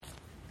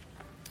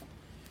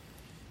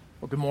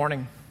Well, good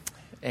morning,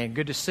 and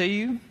good to see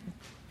you.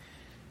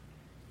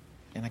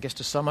 And I guess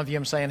to some of you,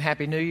 I'm saying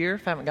Happy New Year.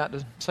 If I haven't got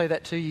to say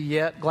that to you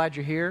yet, glad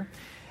you're here.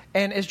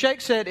 And as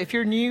Jake said, if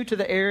you're new to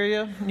the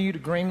area, new to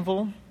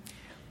Greenville,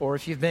 or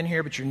if you've been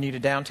here but you're new to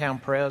downtown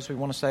Pres, we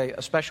want to say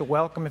a special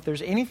welcome. If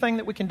there's anything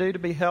that we can do to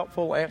be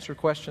helpful, answer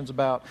questions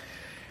about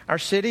our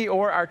city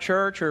or our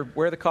church or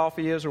where the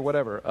coffee is or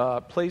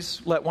whatever,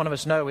 please let one of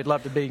us know. We'd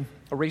love to be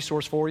a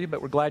resource for you,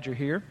 but we're glad you're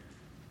here.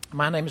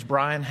 My name is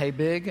Brian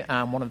Haybig.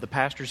 I'm one of the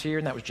pastors here,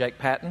 and that was Jake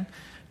Patton,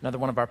 another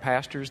one of our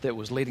pastors that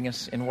was leading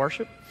us in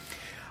worship.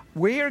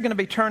 We are going to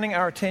be turning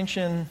our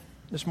attention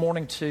this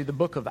morning to the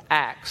book of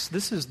Acts.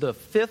 This is the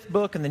fifth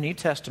book in the New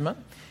Testament.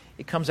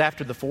 It comes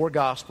after the four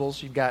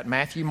Gospels. You've got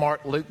Matthew,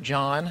 Mark, Luke,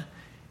 John,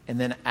 and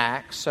then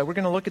Acts. So we're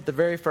going to look at the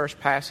very first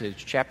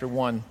passage, chapter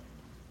 1,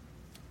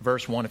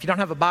 verse 1. If you don't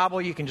have a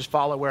Bible, you can just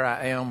follow where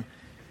I am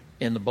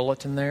in the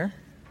bulletin there.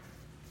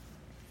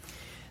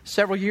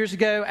 Several years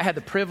ago, I had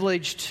the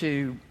privilege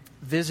to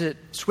visit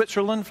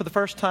Switzerland for the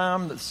first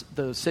time,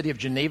 the city of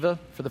Geneva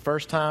for the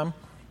first time.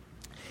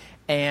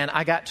 And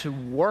I got to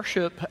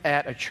worship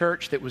at a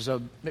church that was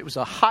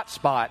a hot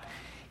spot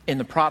in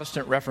the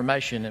Protestant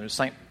Reformation. It was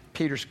St.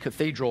 Peter's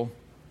Cathedral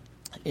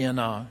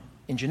in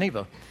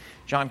Geneva.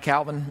 John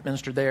Calvin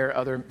ministered there,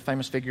 other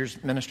famous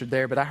figures ministered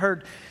there. But I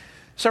heard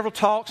several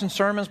talks and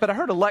sermons, but I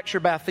heard a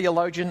lecture by a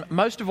theologian.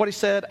 Most of what he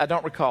said, I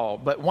don't recall.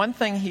 But one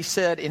thing he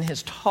said in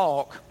his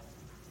talk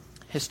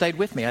has stayed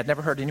with me. I'd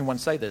never heard anyone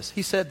say this.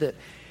 He said that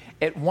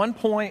at one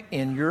point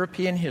in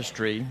European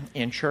history,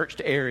 in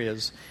churched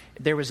areas,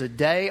 there was a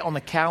day on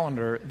the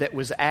calendar that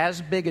was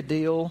as big a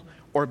deal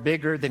or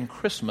bigger than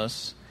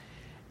Christmas,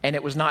 and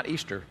it was not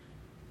Easter.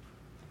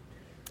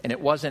 And it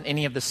wasn't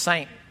any of the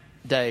saint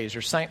days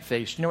or saint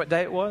feasts. You know what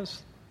day it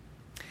was?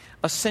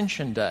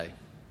 Ascension Day.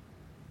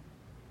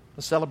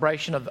 The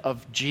celebration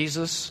of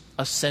Jesus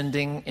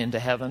ascending into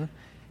heaven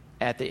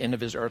at the end of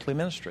his earthly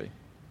ministry.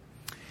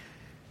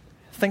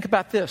 Think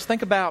about this.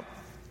 Think about,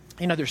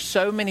 there's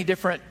so many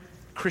different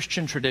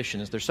Christian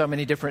traditions. There's so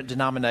many different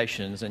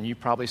denominations, and you've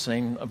probably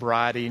seen a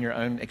variety in your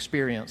own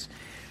experience.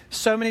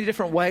 So many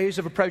different ways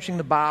of approaching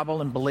the Bible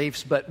and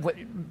beliefs, but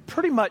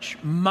pretty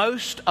much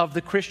most of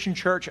the Christian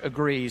church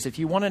agrees. If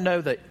you want to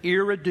know the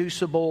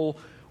irreducible,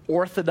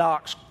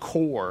 orthodox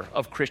core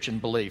of Christian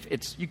belief,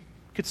 you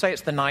could say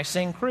it's the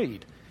Nicene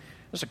Creed.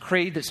 It's a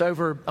creed that's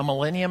over a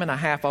millennium and a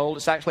half old.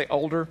 It's actually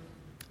older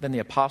than the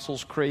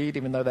Apostles' Creed,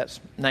 even though that's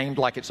named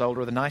like it's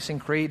older. The Nicene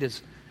Creed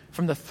is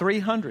from the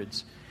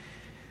 300s.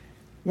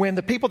 When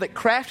the people that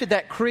crafted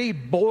that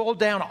creed boiled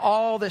down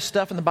all this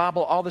stuff in the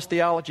Bible, all this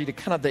theology to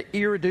kind of the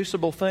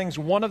irreducible things,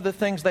 one of the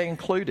things they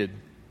included,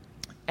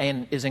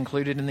 and is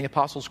included in the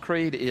Apostles'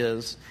 Creed,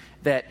 is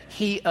that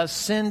he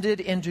ascended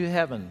into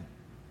heaven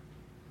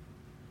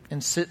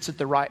and sits at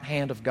the right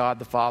hand of God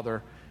the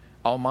Father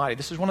Almighty.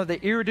 This is one of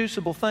the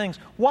irreducible things.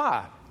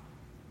 Why?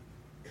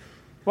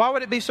 Why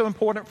would it be so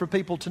important for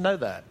people to know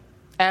that?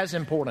 As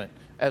important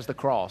as the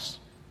cross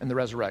and the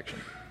resurrection.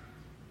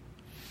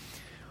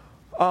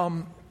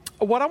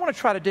 What I want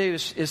to try to do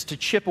is to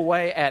chip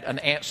away at an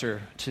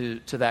answer to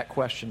that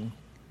question.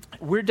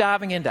 We're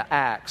diving into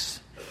Acts,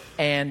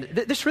 and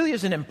this really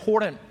is an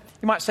important,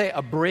 you might say,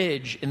 a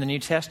bridge in the New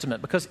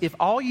Testament, because if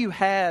all you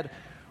had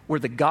were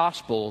the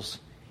Gospels,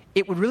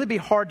 it would really be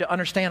hard to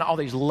understand all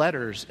these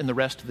letters in the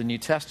rest of the New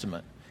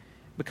Testament,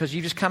 because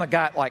you just kind of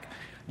got like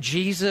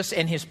Jesus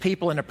and his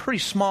people in a pretty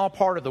small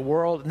part of the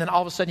world, and then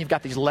all of a sudden you've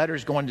got these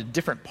letters going to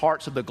different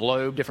parts of the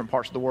globe, different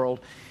parts of the world.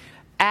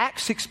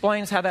 Acts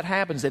explains how that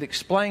happens. It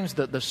explains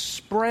the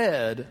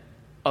spread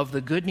of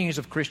the good news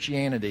of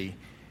Christianity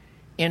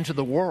into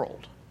the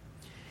world.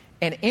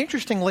 And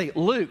interestingly,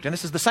 Luke, and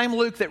this is the same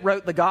Luke that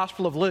wrote the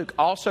Gospel of Luke,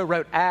 also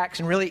wrote Acts,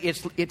 and really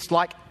it's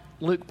like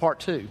Luke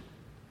part 2.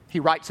 He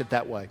writes it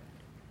that way.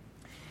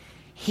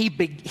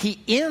 He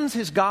ends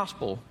his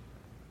Gospel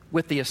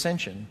with the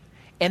ascension,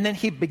 and then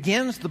he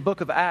begins the book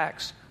of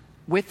Acts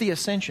with the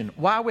ascension.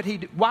 Why would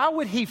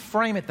he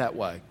frame it that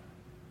way?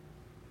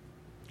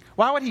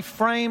 Why would he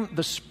frame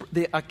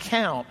the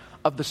account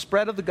of the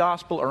spread of the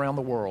gospel around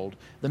the world,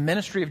 the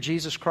ministry of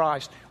Jesus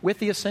Christ, with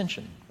the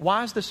ascension?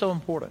 Why is this so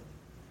important?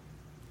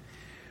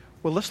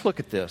 Well, let's look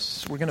at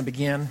this. We're going to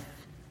begin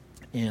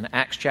in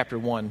Acts chapter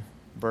 1,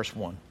 verse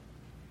 1.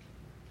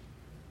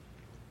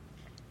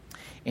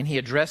 And he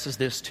addresses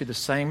this to the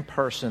same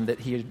person that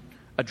he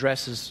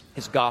addresses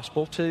his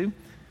gospel to,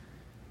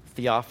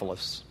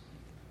 Theophilus.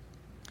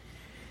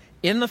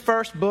 In the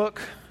first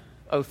book,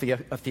 O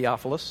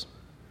Theophilus,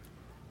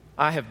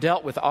 I have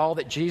dealt with all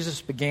that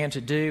Jesus began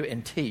to do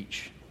and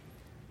teach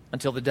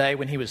until the day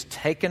when he was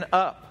taken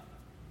up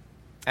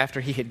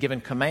after he had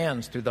given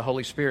commands through the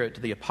Holy Spirit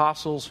to the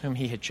apostles whom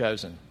he had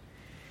chosen.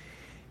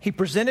 He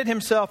presented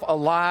himself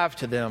alive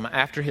to them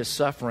after his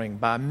suffering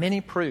by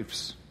many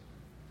proofs,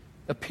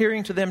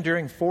 appearing to them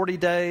during 40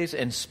 days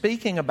and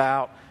speaking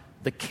about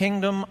the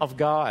kingdom of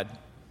God.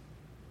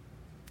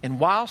 And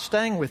while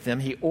staying with them,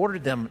 he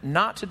ordered them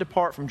not to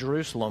depart from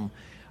Jerusalem,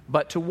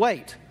 but to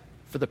wait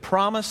for the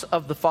promise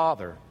of the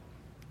Father,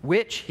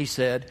 which, he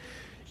said,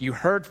 You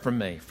heard from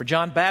me. For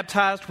John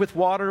baptized with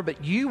water,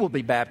 but you will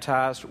be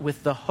baptized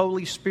with the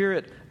Holy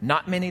Spirit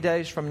not many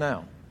days from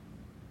now."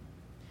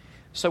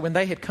 So when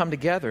they had come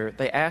together,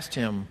 they asked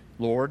him,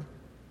 "Lord,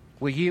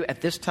 will you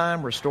at this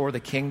time restore the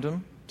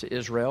kingdom to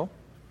Israel?"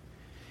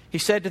 He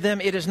said to them,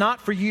 "It is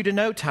not for you to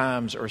know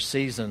times or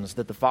seasons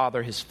that the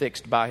Father has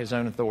fixed by his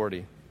own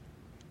authority.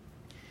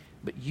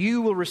 But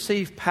you will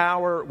receive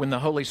power when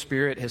the Holy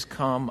Spirit has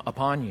come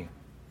upon you.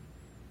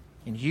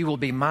 And you will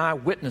be my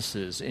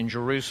witnesses in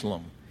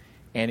Jerusalem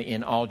and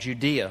in all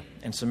Judea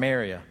and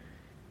Samaria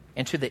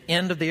and to the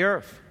end of the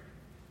earth."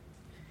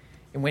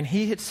 And when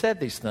he had said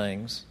these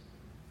things,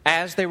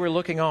 as they were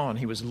looking on,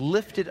 he was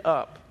lifted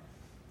up,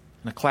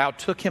 and a cloud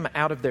took him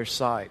out of their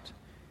sight.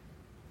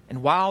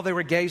 And while they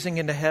were gazing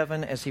into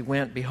heaven as he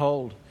went,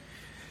 behold,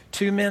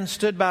 two men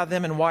stood by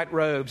them in white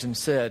robes and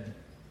said,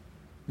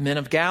 "Men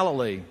of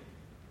Galilee,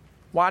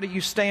 why do you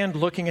stand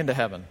looking into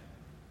heaven?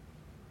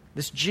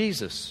 This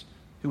Jesus,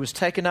 who was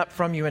taken up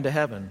from you into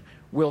heaven,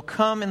 will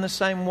come in the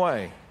same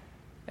way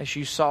as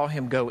you saw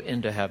him go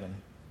into heaven."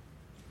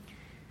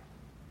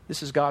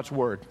 This is God's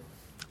word.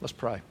 Let's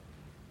pray.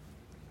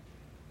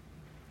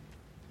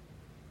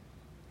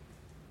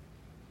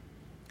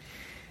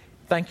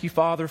 Thank you,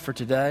 Father, for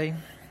today.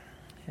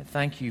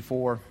 Thank you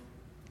for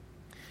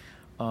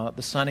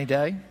the sunny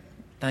day.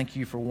 Thank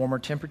you for warmer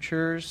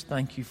temperatures.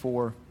 Thank you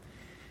for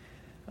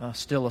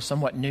still a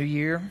somewhat new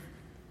year.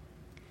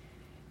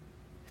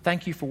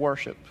 Thank you for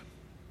worship.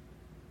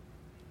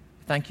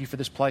 Thank you for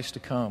this place to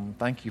come.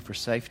 Thank you for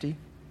safety.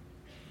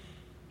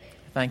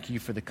 Thank you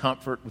for the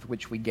comfort with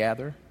which we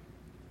gather.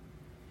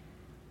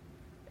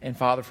 And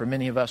Father, for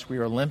many of us, we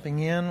are limping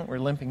in. We're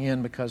limping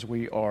in because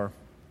we are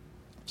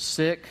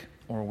sick,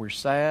 or we're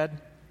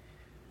sad,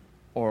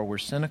 or we're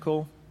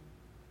cynical,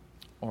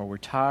 or we're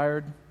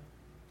tired,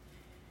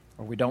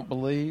 or we don't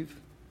believe.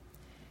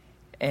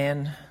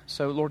 And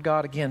so, Lord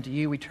God, again, to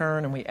you we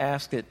turn and we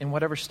ask that in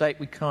whatever state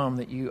we come,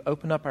 that you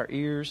open up our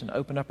ears and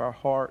open up our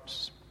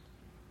hearts,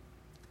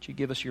 that you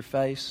give us your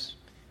face,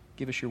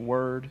 give us your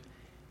word,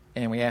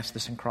 and we ask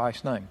this in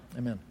Christ's name.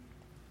 Amen.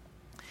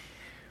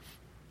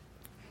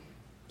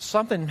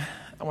 Something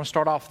I want to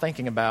start off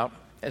thinking about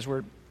as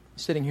we're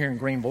sitting here in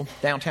Greenville,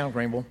 downtown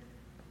Greenville.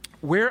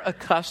 We're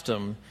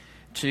accustomed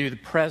to the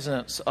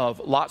presence of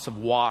lots of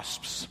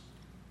wasps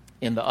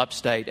in the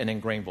upstate and in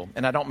Greenville.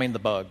 And I don't mean the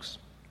bugs.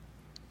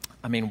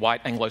 I mean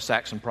white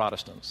Anglo-Saxon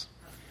Protestants.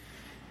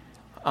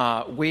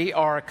 We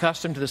are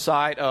accustomed to the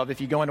sight of,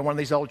 if you go into one of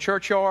these old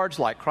churchyards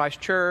like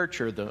Christ Church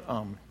or the,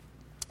 I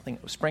think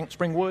it was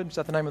Springwood, is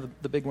that the name of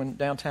the big one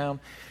downtown?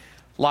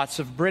 Lots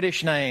of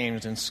British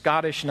names and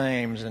Scottish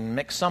names and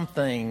mixed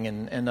something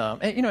and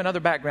other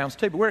backgrounds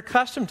too. But we're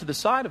accustomed to the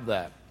sight of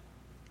that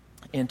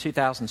in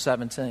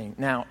 2017.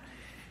 Now,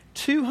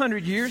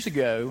 200 years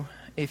ago,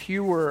 if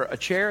you were a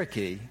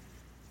Cherokee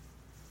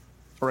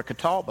or a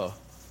Catawba,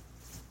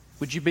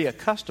 would you be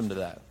accustomed to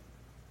that?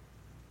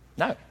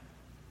 No.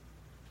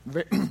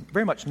 Very,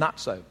 very much not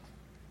so.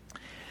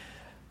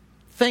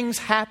 Things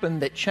happen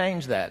that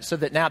change that, so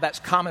that now that's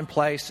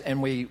commonplace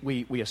and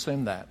we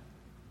assume that.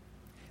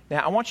 Now,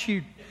 I want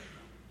you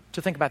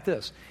to think about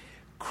this.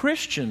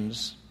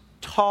 Christians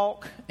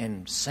talk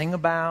and sing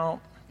about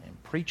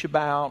and preach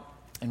about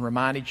and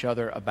remind each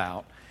other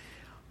about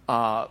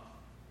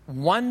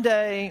one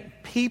day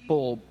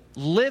people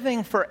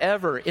living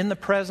forever in the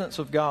presence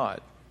of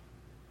God,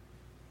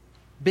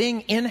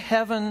 being in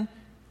heaven,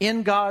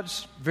 in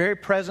God's very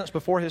presence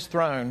before his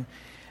throne,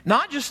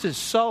 not just as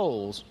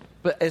souls,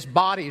 but as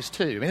bodies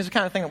too. I mean, this is the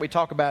kind of thing that we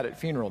talk about at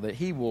funeral, that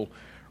he will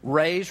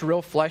raise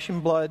real flesh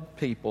and blood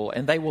people,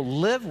 and they will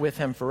live with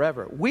him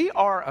forever. We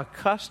are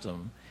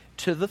accustomed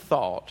to the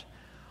thought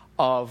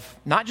of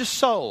not just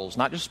souls,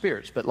 not just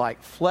spirits, but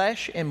like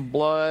flesh and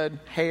blood,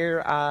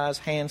 hair, eyes,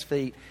 hands,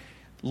 feet,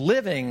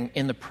 living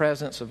in the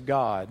presence of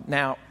God.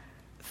 Now,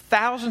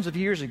 thousands of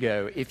years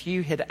ago, if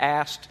you had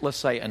asked, let's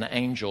say, an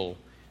angel,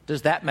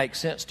 does that make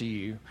sense to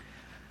you?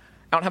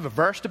 I don't have a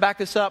verse to back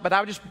this up, but I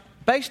would just,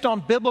 based on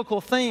biblical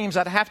themes,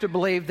 I'd have to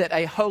believe that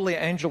a holy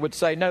angel would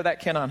say, no,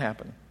 that cannot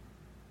happen.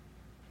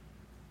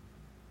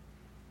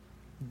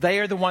 They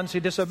are the ones who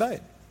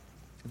disobeyed.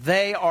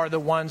 They are the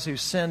ones who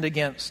sinned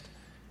against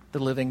the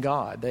living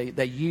God.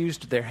 They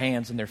used their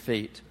hands and their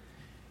feet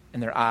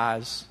and their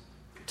eyes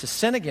to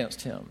sin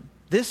against him.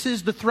 This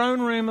is the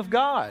throne room of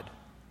God.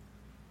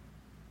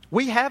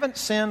 We haven't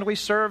sinned. We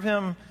serve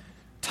him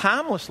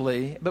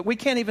timelessly, but we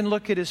can't even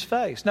look at his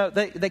face. No,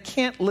 they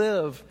can't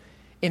live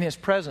in his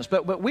presence.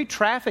 But we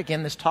traffic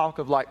in this talk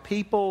of like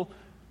people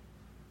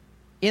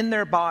in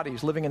their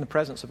bodies living in the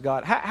presence of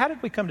God. How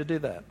did we come to do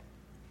that?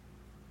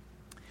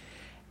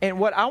 And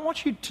what I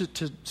want you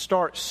to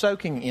start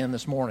soaking in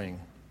this morning,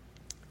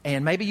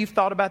 and maybe you've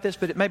thought about this,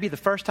 but it may be the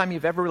first time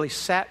you've ever really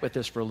sat with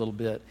this for a little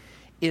bit,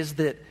 is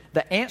that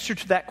the answer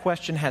to that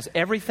question has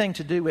everything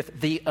to do with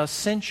the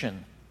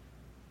ascension.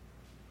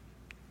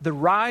 The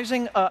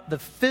rising up, the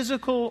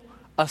physical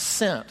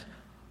ascent,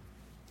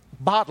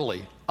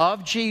 bodily,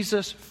 of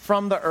Jesus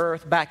from the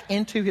earth back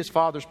into his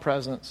Father's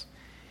presence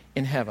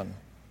in heaven.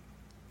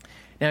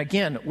 Now,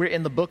 again, we're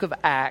in the book of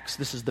Acts.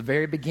 This is the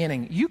very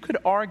beginning. You could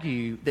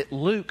argue that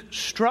Luke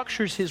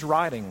structures his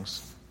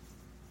writings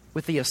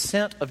with the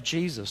ascent of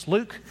Jesus.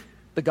 Luke,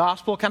 the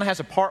gospel, kind of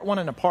has a part 1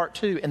 and a part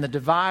 2, and the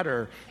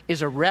divider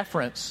is a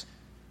reference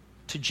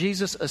to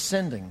Jesus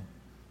ascending.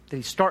 That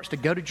he starts to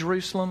go to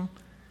Jerusalem,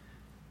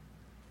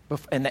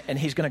 and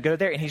he's going to go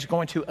there, and he's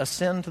going to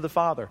ascend to the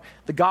Father.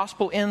 The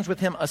gospel ends with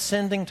him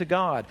ascending to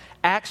God.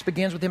 Acts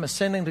begins with him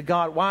ascending to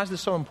God. Why is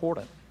this so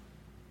important?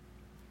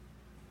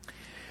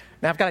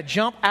 Now, I've got to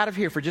jump out of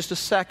here for just a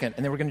second,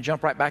 and then we're going to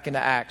jump right back into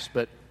Acts.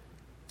 But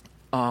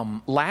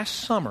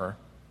last summer,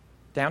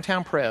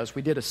 Downtown Pres,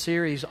 we did a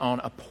series on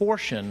a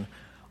portion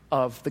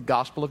of the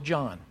Gospel of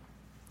John.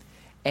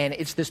 And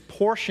it's this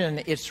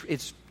portion,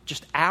 it's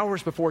just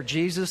hours before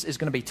Jesus is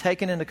going to be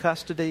taken into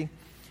custody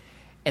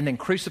and then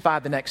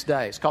crucified the next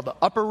day. It's called the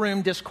Upper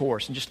Room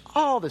Discourse, and just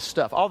all this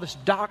stuff, all this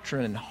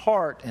doctrine and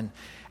heart and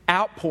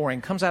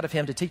outpouring comes out of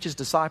him to teach his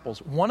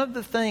disciples. One of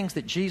the things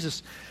that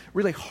Jesus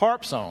really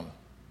harps on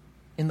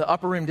in the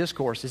Upper Room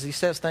Discourse is he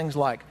says things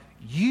like,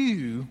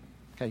 you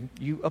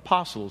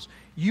apostles,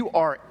 you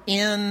are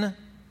in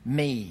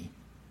me,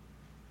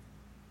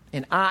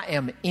 and I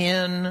am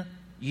in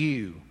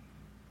you.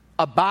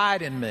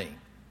 Abide in me.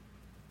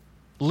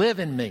 Live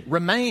in me.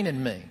 Remain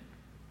in me.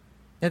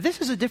 Now, this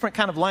is a different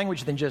kind of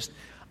language than just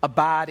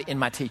abide in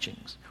my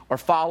teachings or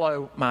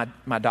follow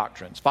my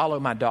doctrines, follow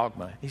my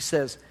dogma. He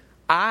says,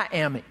 I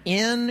am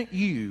in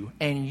you,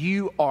 and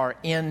you are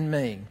in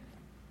me.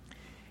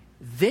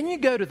 Then you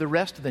go to the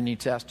rest of the New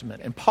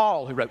Testament, and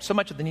Paul, who wrote so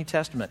much of the New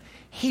Testament,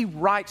 he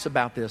writes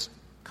about this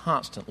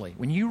constantly.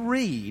 When you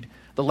read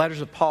the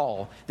letters of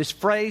Paul, this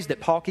phrase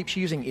that Paul keeps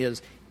using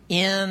is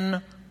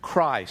in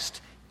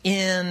Christ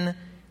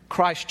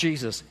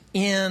Jesus,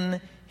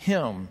 in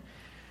Him.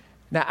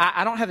 Now,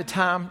 I don't have the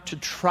time to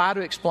try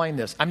to explain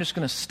this. I'm just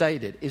going to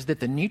state it, is that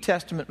the New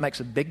Testament makes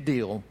a big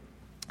deal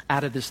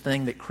out of this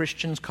thing that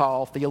Christians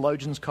call,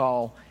 theologians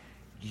call,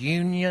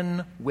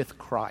 union with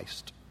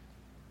Christ.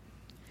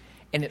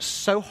 And it's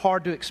so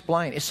hard to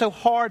explain. It's so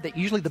hard that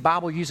usually the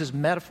Bible uses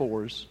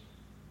metaphors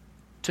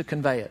to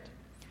convey it.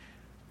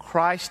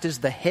 Christ is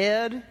the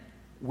head,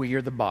 we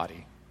are the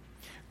body.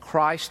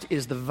 Christ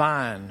is the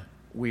vine,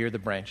 we are the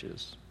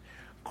branches.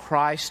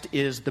 Christ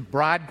is the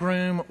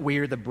bridegroom, we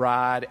are the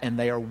bride, and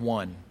they are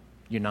one,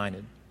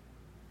 united.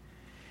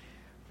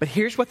 But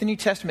here's what the New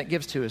Testament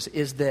gives to us,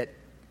 is that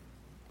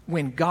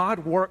when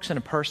God works in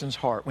a person's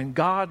heart, when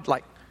God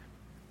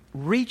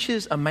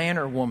reaches a man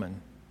or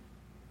woman,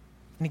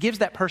 and He gives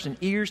that person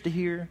ears to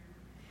hear,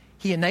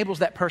 He enables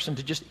that person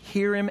to just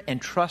hear Him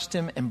and trust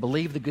Him and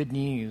believe the good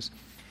news.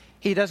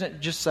 He doesn't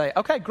just say,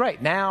 okay,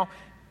 great, now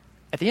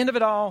at the end of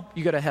it all,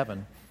 you go to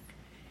heaven.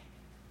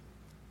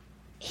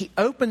 He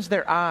opens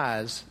their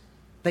eyes,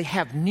 they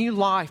have new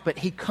life, but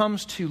He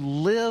comes to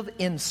live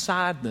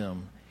inside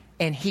them,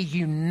 and He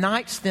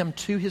unites them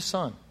to His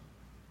Son.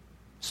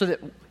 So that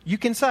you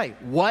can say,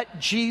 what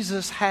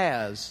Jesus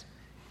has,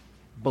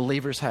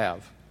 believers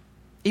have.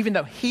 Even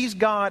though He's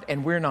God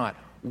and we're not,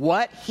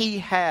 what He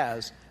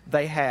has,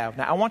 they have.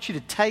 Now, I want you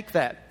to take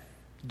that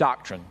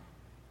doctrine.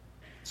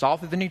 It's all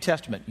through the New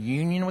Testament,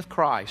 union with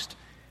Christ,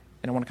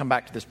 and I want to come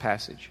back to this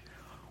passage.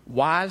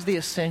 Why is the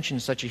ascension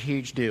such a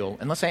huge deal?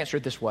 And let's answer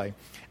it this way.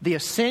 The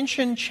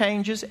ascension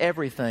changes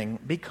everything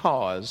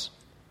because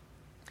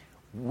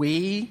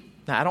now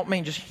I don't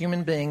mean just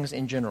human beings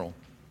in general,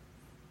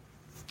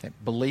 okay,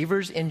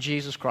 believers in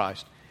Jesus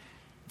Christ.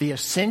 The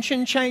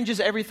ascension changes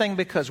everything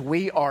because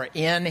we are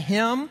in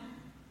Him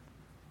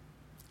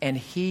and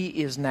He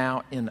is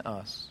now in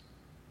us.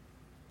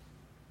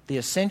 The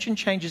ascension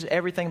changes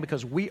everything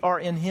because we are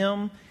in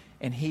Him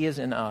and He is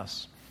in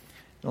us.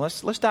 Now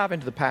let's dive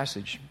into the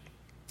passage.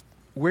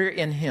 We're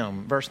in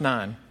Him. Verse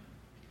 9.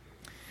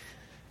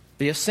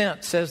 The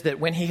ascent says that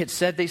when He had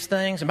said these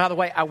things, and by the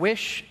way, I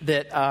wish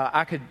that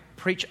I could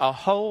preach a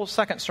whole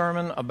second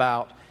sermon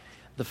about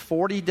the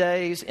 40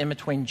 days in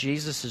between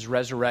Jesus'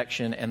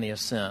 resurrection and the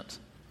ascent.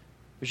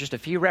 There's just a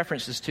few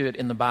references to it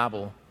in the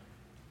Bible.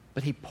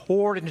 But He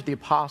poured into the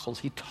apostles.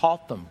 He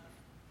taught them.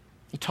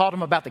 He taught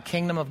them about the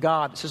kingdom of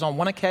God. It says on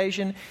one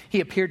occasion,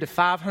 He appeared to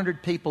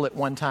 500 people at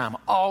one time.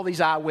 All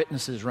these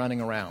eyewitnesses running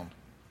around.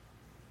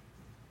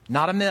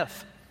 Not a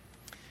myth.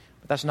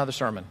 But that's another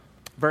sermon.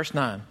 Verse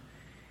 9.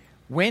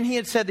 When He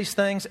had said these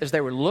things, as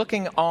they were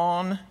looking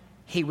on,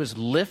 He was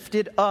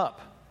lifted up,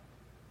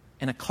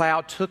 and a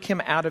cloud took Him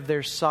out of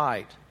their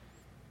sight.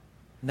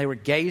 And they were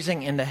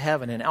gazing into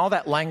heaven. And all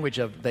that language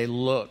of they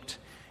looked,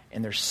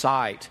 and their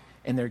sight,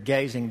 and their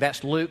gazing,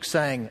 that's Luke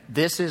saying,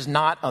 this is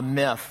not a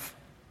myth.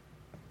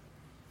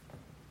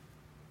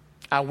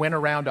 I went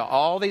around to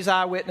all these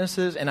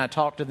eyewitnesses and I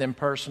talked to them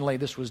personally.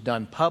 This was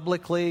done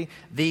publicly.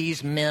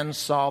 These men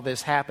saw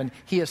this happen.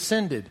 He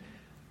ascended.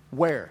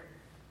 Where?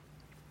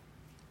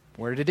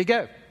 Where did He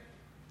go?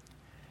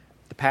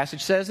 The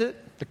passage says it.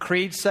 The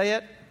creeds say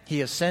it. He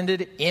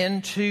ascended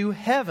into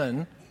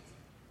heaven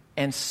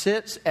and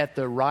sits at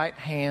the right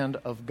hand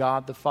of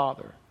God the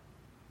Father.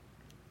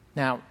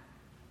 Now,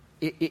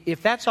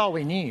 if that's all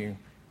we knew,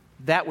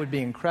 that would be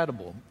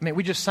incredible. I mean,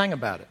 we just sang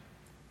about it.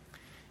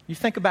 You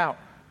think about,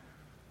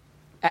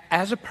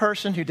 as a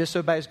person who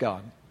disobeys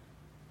God,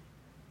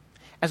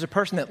 as a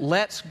person that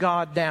lets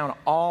God down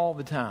all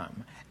the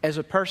time, as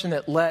a person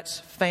that lets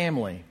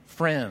family,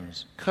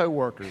 friends,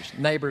 co-workers,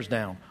 neighbors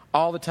down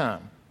all the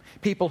time,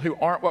 people who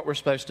aren't what we're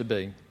supposed to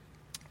be,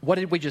 what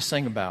did we just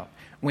sing about?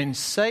 When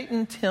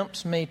Satan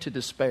tempts me to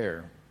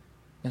despair,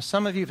 and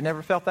some of you have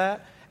never felt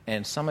that,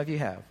 and some of you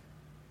have.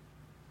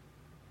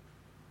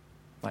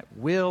 Like,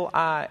 will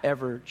I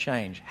ever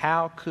change?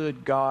 How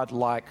could God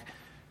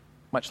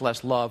much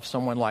less love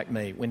someone like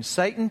me? When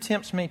Satan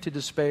tempts me to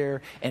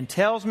despair and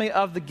tells me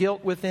of the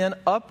guilt within,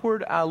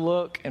 upward I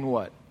look, and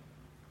what?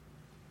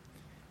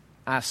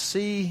 I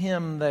see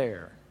him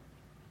there,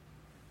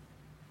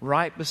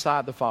 right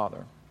beside the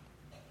Father.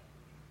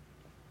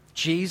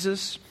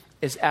 Jesus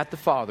is at the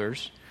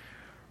Father's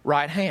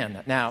right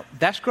hand. Now,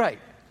 that's great.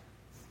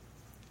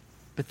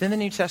 But then the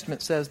New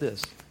Testament says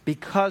this: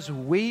 because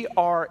we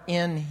are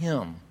in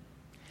him,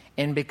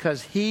 and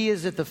because he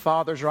is at the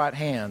Father's right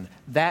hand,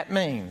 that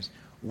means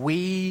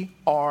we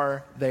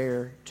are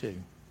there too.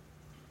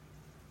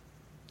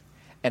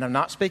 And I'm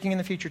not speaking in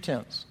the future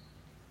tense.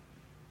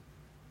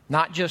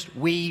 Not just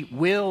we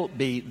will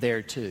be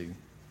there too.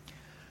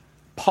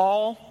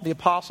 Paul, the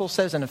apostle,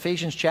 says in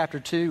Ephesians chapter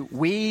 2,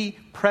 we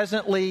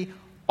presently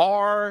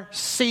are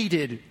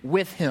seated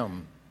with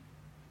him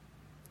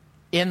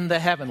in the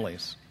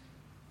heavenlies.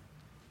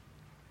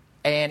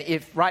 And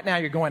if right now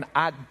you're going,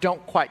 I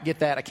don't quite get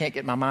that, I can't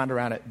get my mind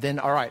around it, then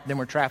all right, then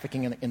we're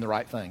trafficking in the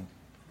right thing.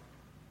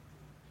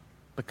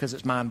 Because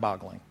it's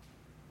mind-boggling.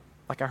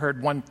 Like I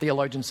heard one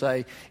theologian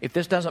say, if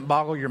this doesn't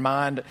boggle your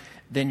mind,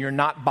 then you're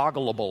not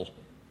boggleable.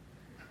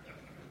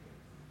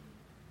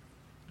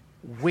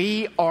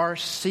 We are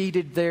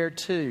seated there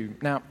too.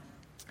 Now,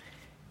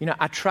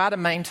 I try to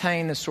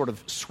maintain this sort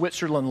of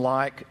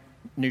Switzerland-like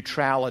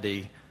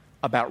neutrality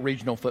about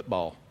regional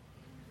football.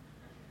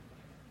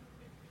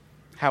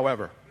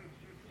 However,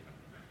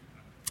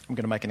 I'm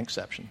going to make an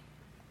exception.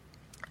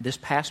 This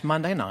past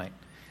Monday night,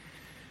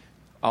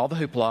 all the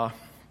hoopla,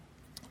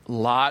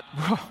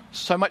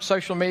 so much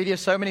social media,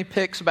 so many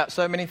pics about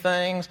so many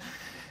things,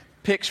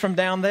 pics from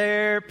down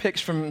there,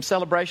 pics from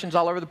celebrations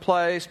all over the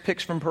place,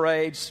 pics from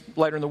parades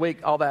later in the week,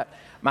 all that.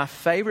 My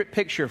favorite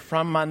picture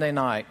from Monday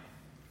night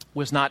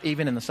was not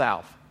even in the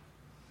South.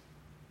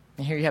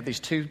 And here you have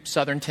these two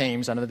Southern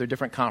teams. I know they're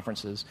different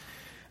conferences.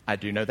 I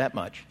do know that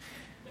much.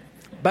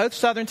 Both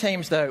Southern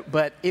teams, though,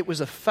 but it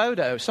was a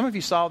photo, some of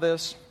you saw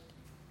this,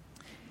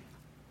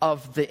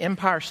 of the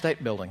Empire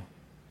State Building,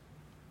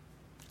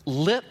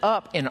 lit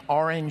up in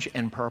orange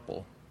and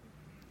purple.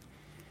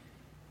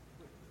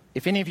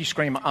 If any of you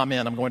scream,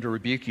 amen, I'm going to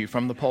rebuke you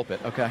from the pulpit,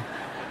 okay?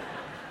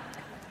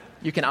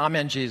 You can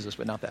amen Jesus,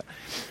 but not that.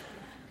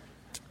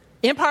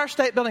 Empire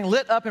State Building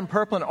lit up in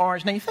purple and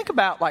orange. Now, you think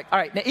about, all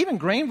right, now even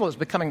Greenville is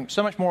becoming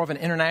so much more of an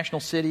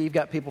international city. You've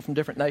got people from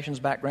different nations'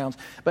 backgrounds.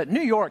 But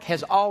New York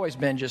has always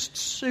been just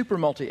super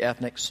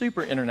multi-ethnic,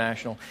 super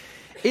international.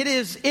 It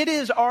is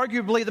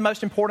arguably the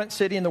most important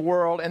city in the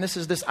world, and this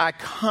is this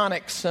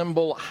iconic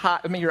symbol.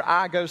 Your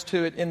eye goes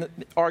to it in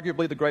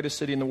arguably the greatest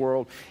city in the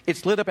world.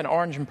 It's lit up in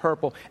orange and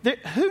purple.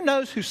 Who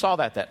knows who saw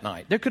that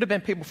night? There could have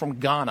been people from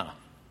Ghana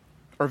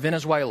or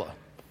Venezuela,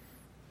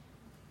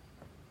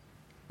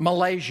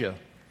 Malaysia.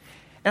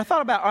 And I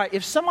thought about, all right,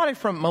 if somebody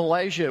from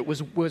Malaysia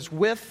was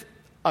with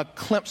a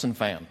Clemson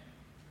fan,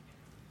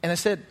 and they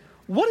said,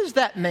 what does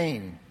that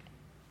mean?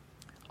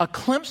 A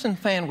Clemson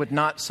fan would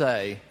not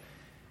say,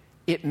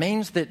 it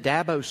means that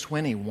Dabo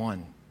Swinney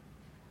won.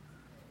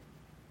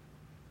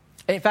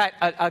 In fact,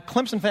 a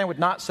Clemson fan would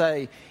not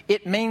say,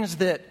 it means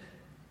that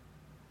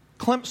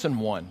Clemson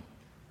won.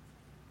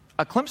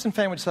 A Clemson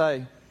fan would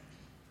say,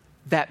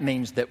 that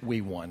means that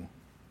we won.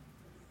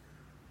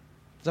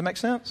 Does that make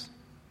sense?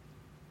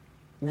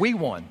 We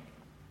won.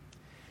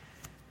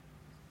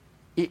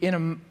 In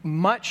a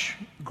much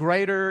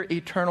greater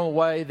eternal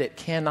way that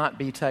cannot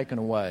be taken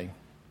away.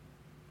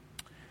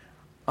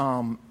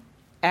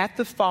 At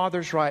the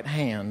Father's right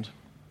hand,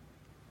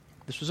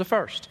 this was a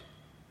first,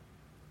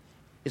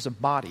 is a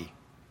body.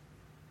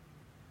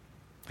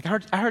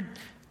 Like I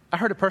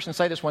heard a person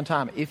say this one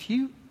time. If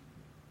you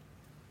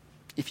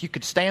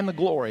could stand the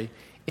glory,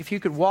 if you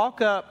could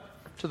walk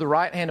up to the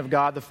right hand of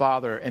God the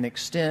Father and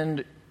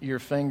extend your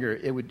finger,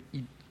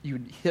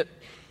 you'd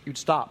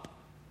stop.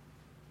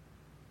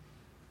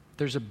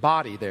 There's a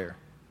body there.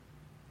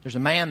 There's a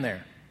man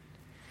there.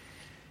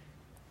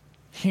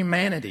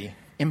 Humanity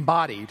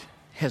embodied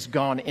has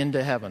gone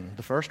into heaven,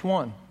 the first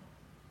one.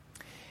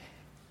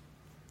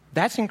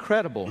 That's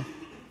incredible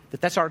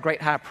that's our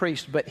great high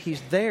priest, but he's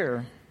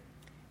there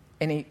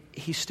and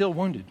he's still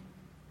wounded.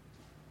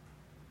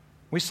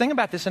 We sing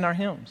about this in our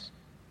hymns.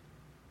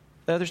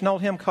 There's an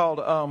old hymn called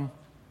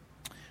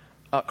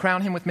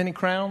Crown Him with Many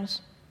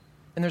Crowns.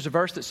 And there's a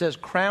verse that says,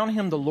 crown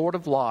him the Lord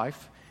of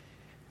life.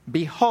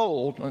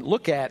 Behold,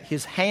 look at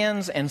his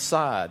hands and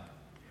side.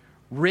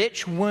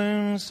 Rich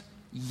wounds,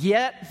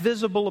 yet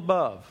visible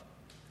above,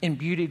 in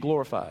beauty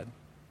glorified.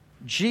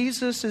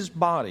 Jesus'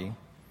 body,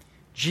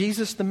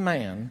 Jesus the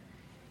man,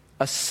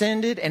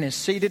 ascended and is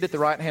seated at the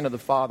right hand of the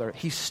Father,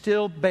 he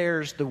still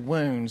bears the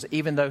wounds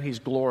even though he's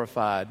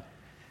glorified.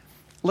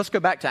 Let's go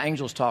back to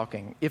angels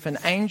talking. If an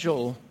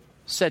angel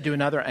said to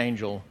another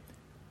angel,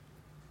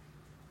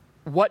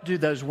 what do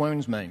those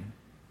wounds mean?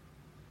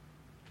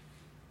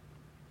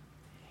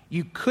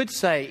 You could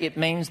say it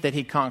means that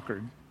he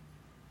conquered.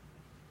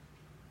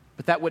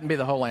 But that wouldn't be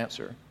the whole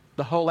answer.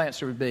 The whole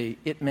answer would be,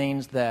 it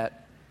means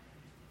that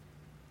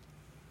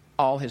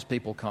all his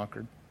people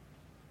conquered.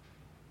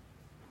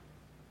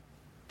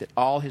 That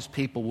all his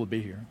people will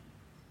be here.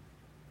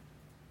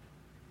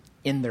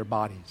 In their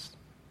bodies.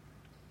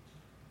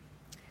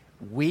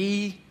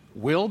 We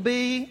will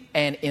be,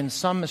 and in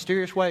some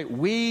mysterious way,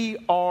 we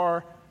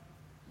are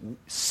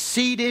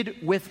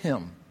seated with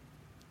him.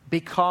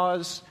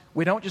 Because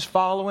we don't just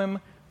follow him,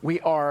 we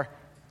are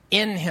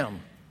in him.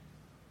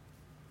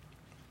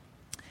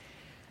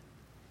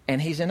 And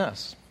he's in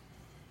us.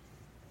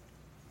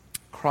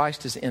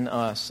 Christ is in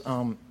us.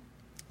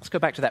 Let's go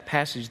back to that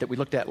passage that we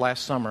looked at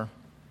last summer,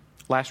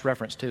 last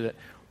reference to it.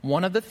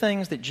 One of the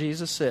things that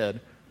Jesus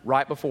said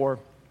right before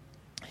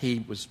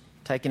he was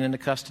taken into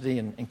custody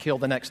and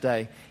killed the next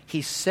day,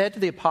 he said to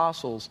the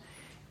apostles,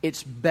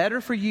 it's better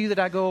for you that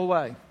I go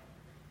away.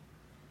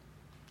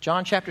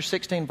 John chapter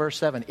 16, verse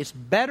 7. It's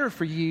better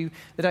for you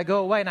that I go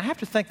away. And I have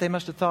to think they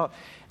must have thought,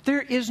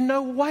 there is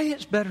no way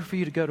it's better for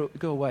you to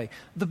go away.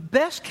 The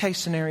best case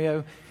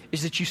scenario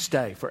is that you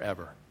stay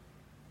forever.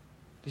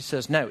 He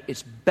says, no,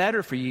 it's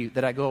better for you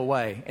that I go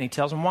away. And he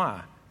tells them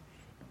why.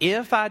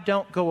 If I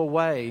don't go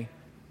away,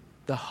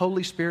 the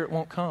Holy Spirit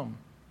won't come.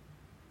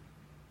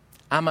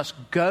 I must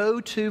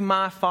go to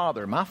my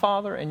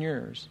Father and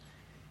yours.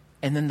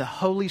 And then the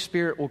Holy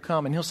Spirit will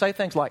come. And he'll say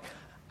things like,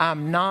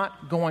 I'm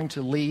not going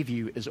to leave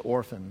you as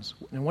orphans.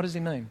 And what does he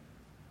mean?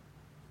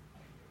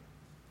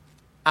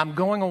 I'm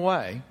going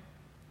away,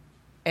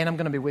 and I'm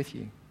going to be with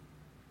you.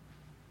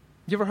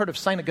 You ever heard of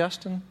St.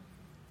 Augustine?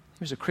 He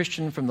was a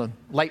Christian from the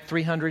late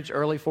 300s,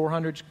 early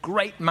 400s.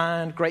 Great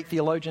mind, great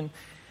theologian.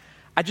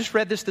 I just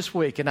read this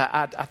week, and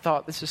I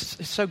thought this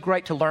is so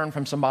great to learn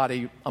from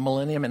somebody a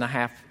millennium and a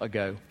half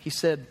ago. He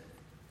said,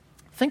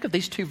 think of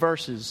these two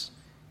verses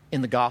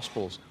in the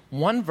Gospels.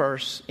 One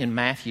verse in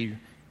Matthew,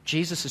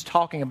 Jesus is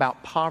talking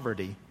about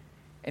poverty,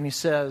 and he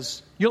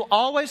says, you'll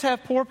always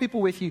have poor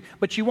people with you,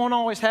 but you won't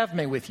always have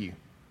me with you.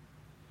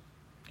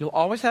 You'll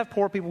always have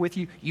poor people with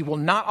you. You will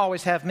not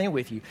always have me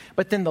with you.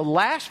 But then the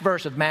last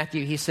verse of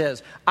Matthew, he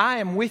says, I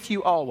am with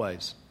you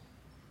always.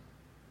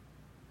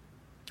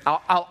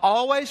 I'll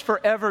always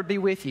forever be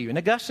with you. And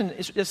Augustine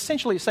is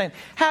essentially saying,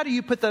 how do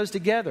you put those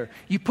together?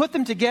 You put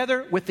them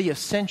together with the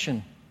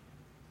ascension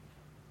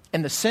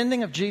and the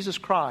sending of Jesus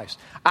Christ.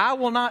 I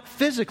will not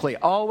physically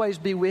always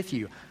be with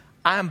you.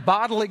 I am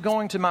bodily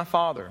going to my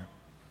Father.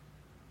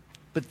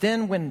 But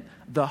then when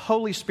the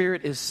Holy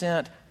Spirit is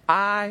sent,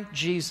 I,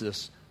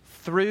 Jesus,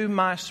 through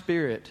my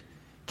Spirit,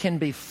 can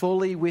be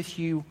fully with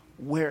you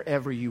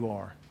wherever you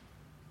are.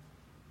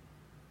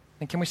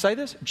 And can we say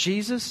this?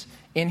 Jesus,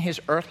 in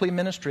his earthly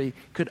ministry,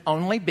 could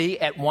only be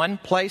at one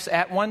place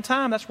at one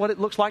time. That's what it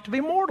looks like to be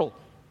mortal.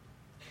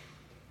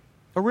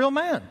 A real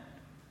man.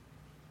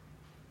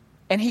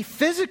 And he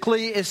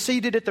physically is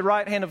seated at the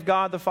right hand of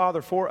God the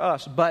Father for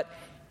us. But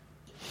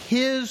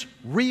his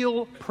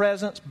real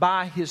presence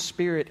by his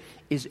Spirit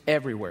is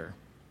everywhere.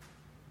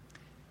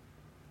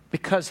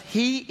 Because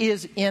he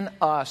is in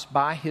us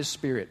by his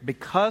Spirit.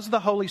 Because the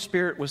Holy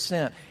Spirit was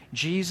sent,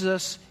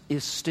 Jesus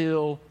is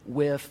still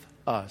with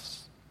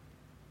us.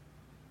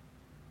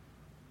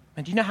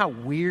 And do you know how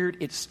weird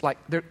it's like?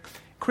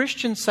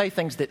 Christians say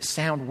things that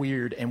sound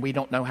weird, and we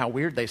don't know how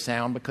weird they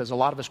sound because a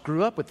lot of us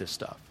grew up with this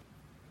stuff.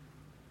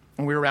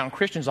 And we're around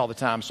Christians all the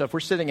time. So if we're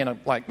sitting in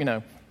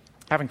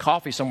having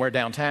coffee somewhere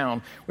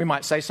downtown, we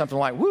might say something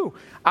like, woo,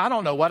 I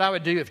don't know what I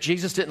would do if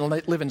Jesus didn't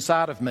live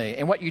inside of me.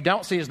 And what you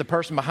don't see is the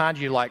person behind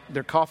you, like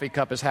their coffee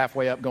cup is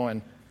halfway up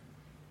going,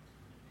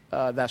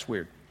 that's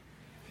weird.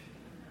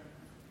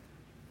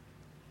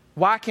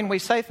 Why can we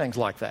say things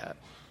like that?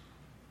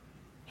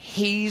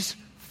 He's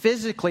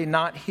physically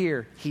not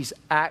here. He's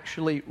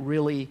actually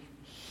really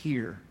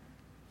here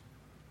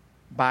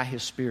by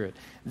his Spirit.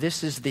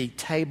 This is the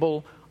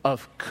table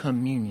of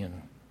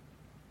communion.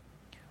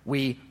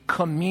 We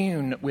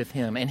commune with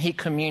him, and he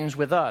communes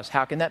with us.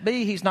 How can that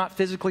be? He's not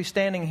physically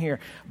standing here.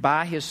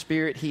 By his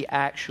Spirit, he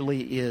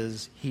actually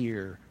is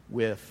here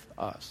with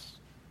us.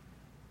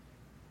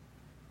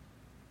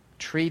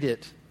 Treat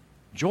it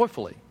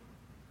joyfully,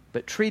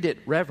 but treat it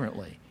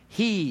reverently.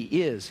 He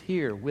is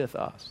here with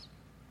us.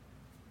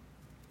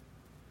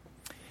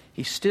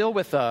 He's still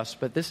with us,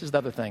 but this is the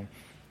other thing.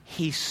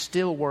 He's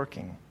still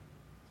working.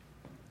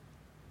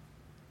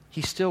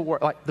 He's still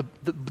working. Like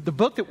the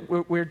book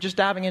that we're just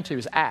diving into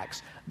is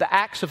Acts. The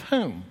Acts of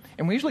whom?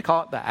 And we usually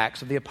call it the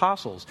Acts of the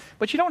Apostles.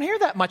 But you don't hear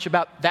that much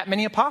about that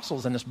many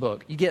apostles in this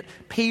book. You get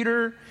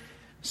Peter,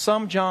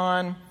 some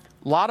John,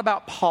 a lot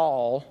about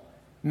Paul,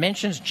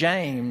 mentions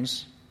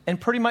James, and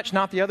pretty much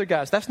not the other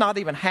guys. That's not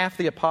even half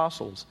the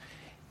apostles.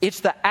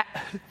 It's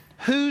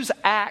whose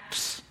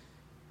acts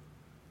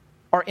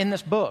are in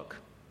this book.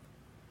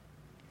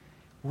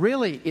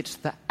 Really, it's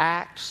the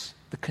acts,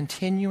 the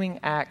continuing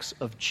acts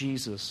of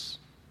Jesus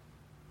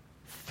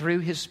through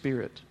his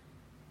Spirit,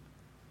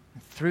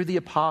 through the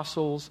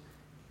apostles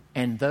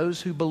and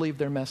those who believe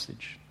their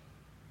message.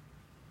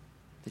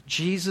 That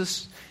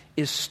Jesus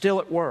is still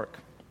at work.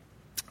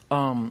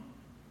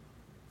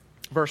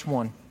 Verse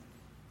 1.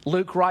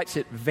 Luke writes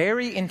it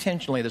very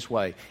intentionally this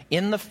way.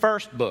 In the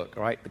first book,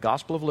 all right, the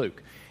Gospel of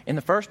Luke. In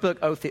the first book,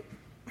 you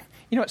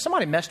know what,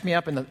 somebody messed me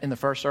up in the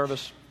first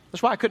service.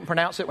 That's why I couldn't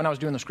pronounce it when I was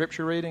doing the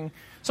scripture reading.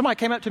 Somebody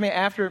came up to me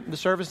after the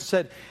service and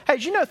said, "Hey,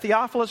 did you know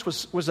Theophilus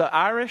was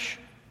Irish?"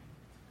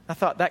 I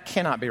thought, that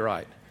cannot be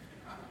right.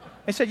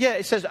 He said, "Yeah,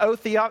 it says, O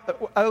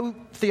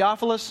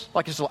Theophilus,"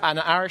 like it's an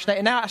Irish name.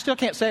 And now I still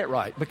can't say it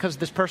right because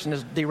this person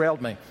has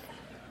derailed me.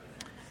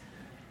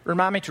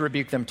 Remind me to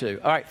rebuke them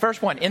too. All right,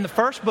 first one. In the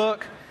first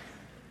book,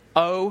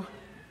 O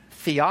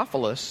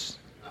Theophilus.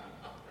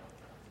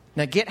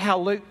 Now get how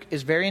Luke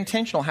is very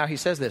intentional how he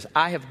says this.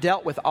 "I have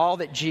dealt with all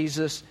that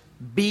Jesus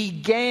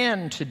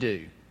began to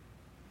do."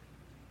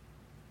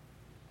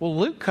 Well,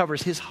 Luke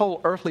covers his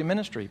whole earthly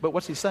ministry. But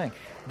what's he saying?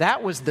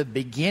 That was the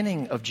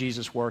beginning of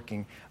Jesus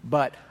working.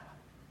 But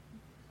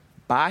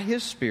by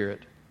his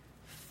Spirit,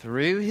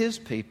 through his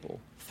people,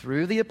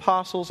 through the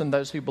apostles and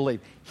those who believe,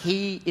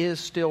 he is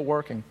still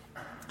working.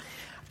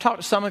 I've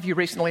talked to some of you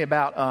recently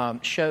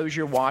about shows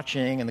you're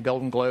watching, and the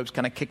Golden Globes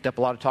kind of kicked up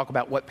a lot of talk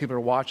about what people are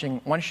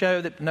watching. One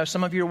show that I know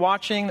some of you are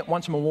watching that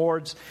won some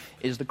awards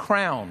is The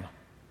Crown,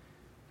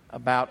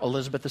 about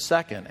Elizabeth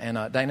II.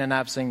 And Dana and I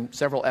have seen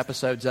several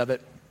episodes of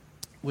it.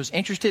 Was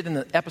interested in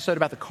the episode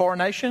about the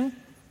coronation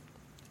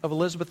of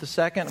Elizabeth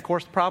II. Of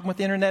course, the problem with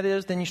the internet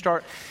is then you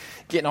start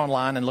getting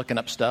online and looking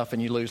up stuff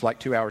and you lose like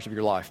 2 hours of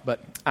your life. But,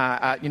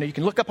 you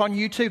can look up on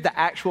YouTube the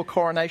actual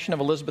coronation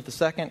of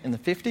Elizabeth II in the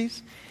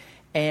 50s.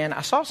 And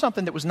I saw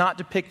something that was not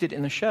depicted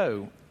in the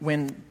show.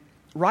 When,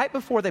 right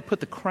before they put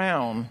the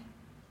crown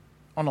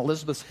on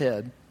Elizabeth's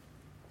head,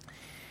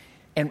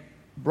 and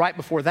right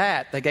before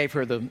that, they gave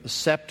her the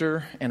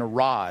scepter and a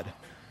rod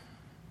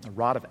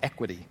of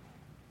equity.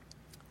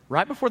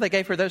 Right before they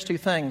gave her those two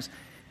things,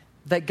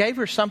 they gave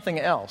her something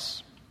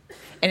else.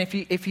 And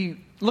if you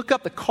look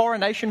up the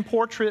coronation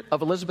portrait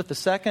of Elizabeth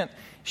II,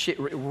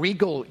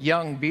 regal,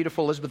 young,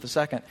 beautiful Elizabeth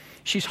II,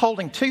 she's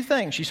holding two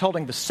things. She's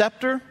holding the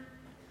scepter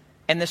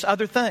and this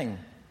other thing.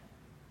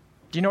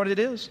 Do you know what it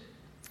is?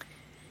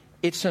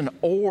 It's an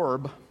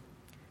orb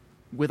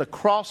with a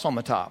cross on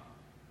the top.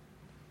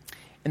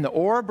 And the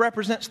orb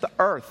represents the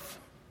earth.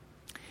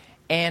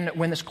 And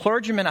when this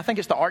clergyman, I think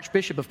it's the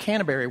Archbishop of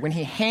Canterbury, when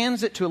he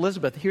hands it to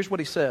Elizabeth, here's what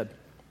he said.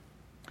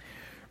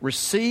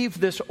 "Receive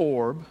this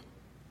orb,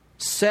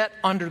 set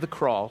under the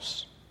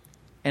cross,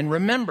 and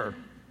remember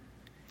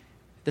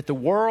that the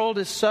world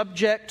is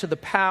subject to the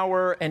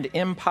power and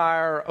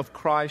empire of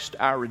Christ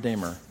our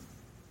Redeemer."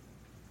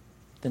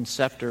 Then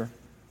scepter,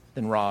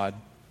 then rod,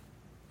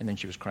 and then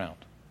she was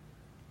crowned.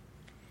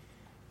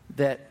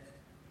 That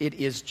it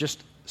is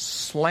just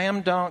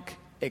slam dunk,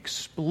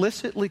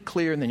 explicitly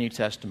clear in the New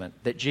Testament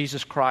that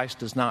Jesus Christ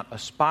does not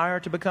aspire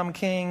to become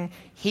king.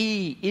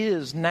 He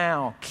is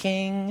now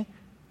king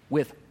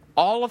with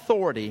all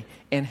authority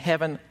in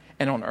heaven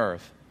and on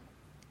earth.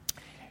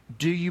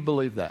 Do you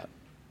believe that?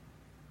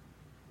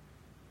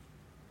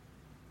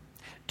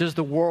 Does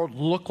the world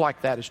look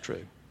like that is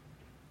true?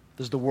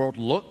 Does the world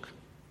look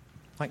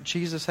like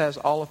Jesus has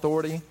all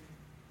authority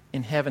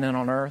in heaven and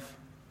on earth?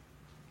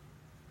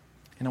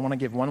 And I want to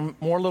give one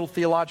more little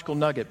theological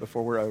nugget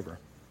before we're over.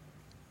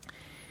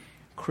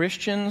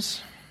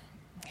 Christians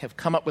have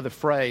come up with a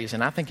phrase,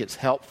 and I think it's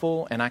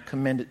helpful, and I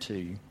commend it to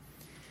you.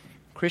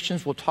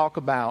 Christians will talk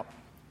about,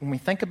 when we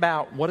think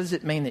about what does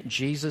it mean that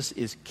Jesus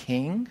is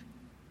king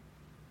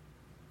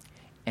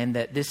and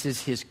that this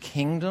is his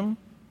kingdom,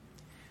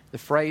 the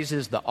phrase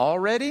is the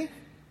already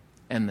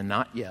and the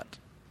not yet.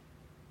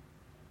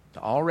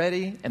 The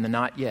already and the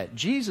not yet.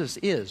 Jesus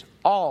is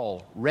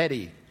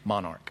already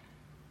monarch.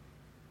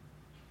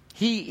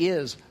 He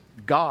is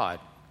God,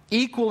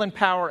 equal in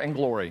power and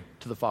glory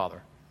to the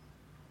Father.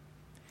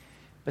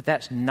 But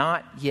that's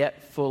not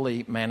yet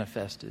fully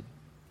manifested.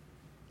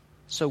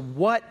 So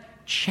what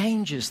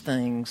changes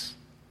things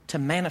to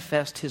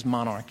manifest his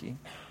monarchy?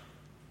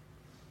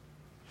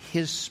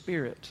 His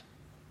Spirit.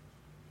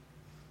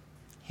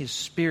 His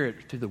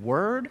Spirit through the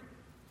Word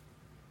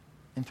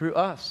and through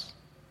us.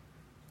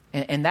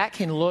 And that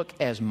can look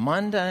as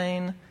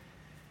mundane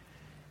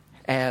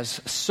as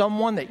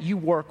someone that you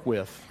work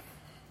with,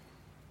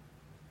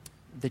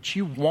 that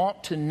you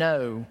want to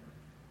know,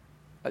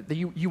 that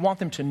you want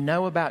them to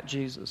know about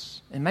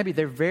Jesus. And maybe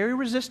they're very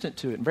resistant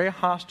to it and very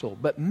hostile,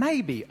 but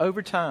maybe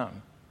over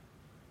time,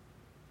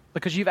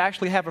 because you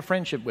actually have a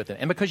friendship with it,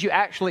 and because you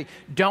actually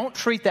don't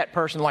treat that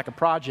person like a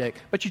project,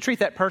 but you treat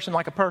that person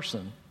like a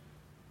person,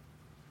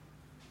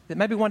 that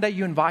maybe one day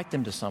you invite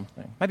them to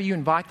something. Maybe you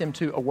invite them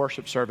to a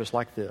worship service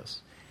like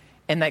this.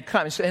 And they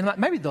come, and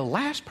maybe the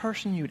last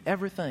person you'd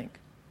ever think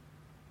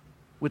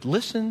would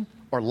listen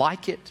or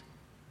like it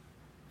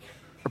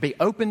or be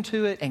open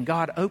to it, and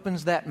God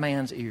opens that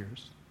man's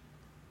ears.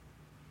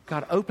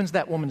 God opens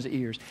that woman's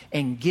ears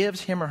and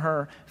gives him or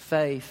her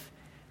faith,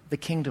 the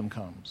kingdom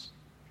comes.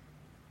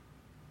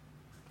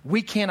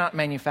 We cannot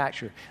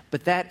manufacture,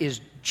 but that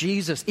is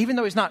Jesus. Even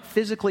though he's not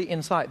physically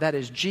in sight, that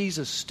is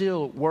Jesus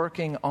still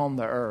working on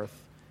the earth.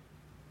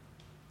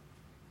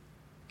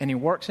 And he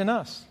works in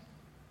us.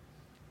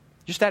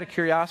 Just out of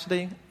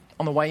curiosity,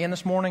 on the way in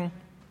this morning,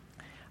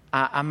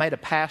 I made a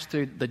pass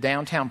through the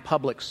downtown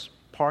Publix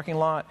parking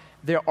lot.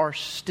 There are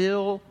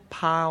still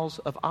piles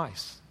of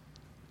ice.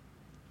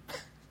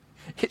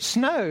 It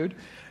snowed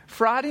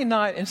Friday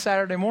night and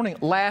Saturday morning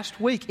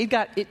last week.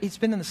 It's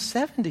been in the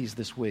 70s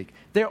this week.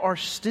 There are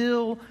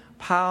still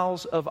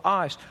piles of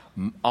ice.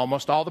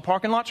 Almost all the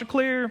parking lots are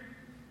clear.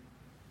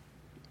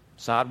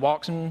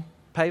 Sidewalks and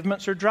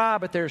pavements are dry,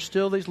 but there are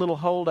still these little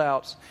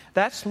holdouts.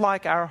 That's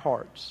like our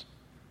hearts.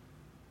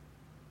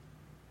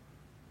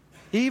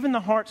 Even the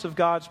hearts of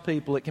God's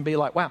people, it can be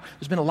like, wow,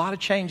 there's been a lot of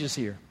changes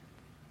here.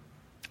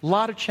 A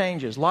lot of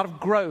changes, a lot of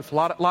growth, a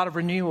lot of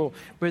renewal.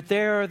 But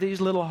there are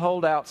these little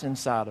holdouts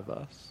inside of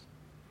us.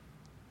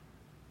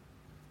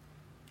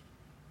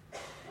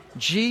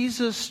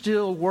 Jesus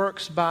still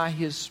works by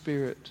his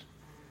Spirit.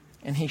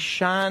 And he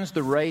shines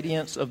the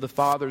radiance of the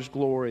Father's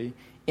glory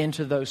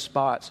into those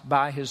spots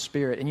by his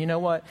Spirit. And you know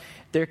what?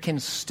 There can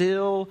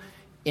still,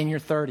 in your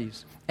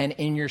 30s and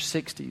in your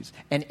 60s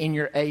and in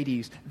your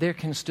 80s, there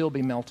can still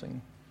be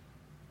melting.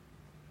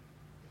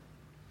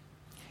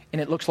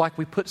 And it looks like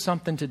we put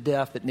something to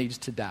death that needs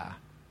to die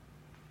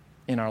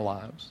in our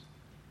lives.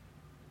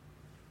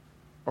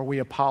 Or we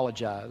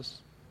apologize.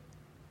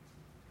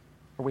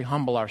 Or we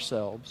humble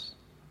ourselves.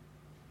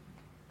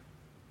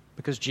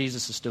 Because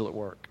Jesus is still at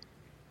work.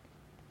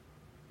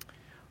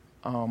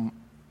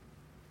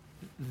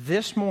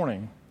 This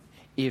morning,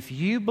 if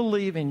you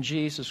believe in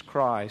Jesus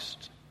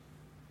Christ,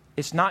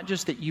 it's not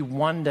just that you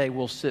one day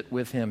will sit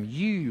with him.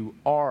 You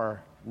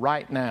are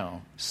right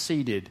now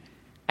seated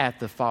at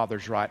the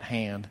Father's right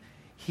hand.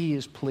 He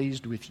is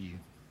pleased with you.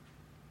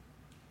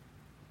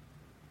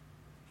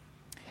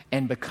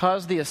 And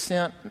because the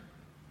ascent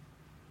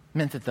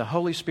meant that the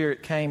Holy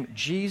Spirit came,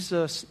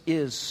 Jesus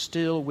is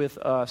still with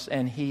us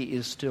and he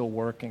is still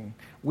working.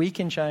 We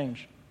can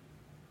change.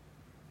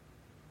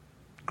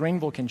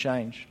 Greenville can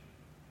change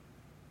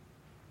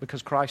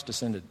because Christ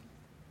ascended.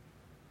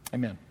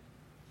 Amen.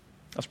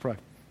 Let's pray.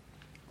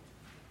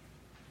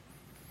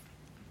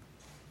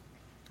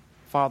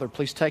 Father,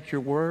 please take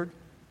your word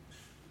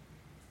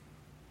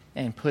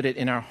and put it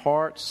in our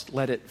hearts.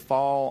 Let it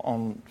fall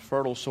on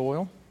fertile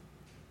soil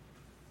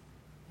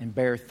and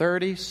bear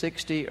 30,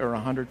 60, or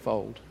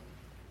 100-fold.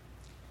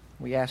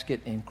 We ask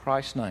it in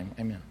Christ's name.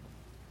 Amen.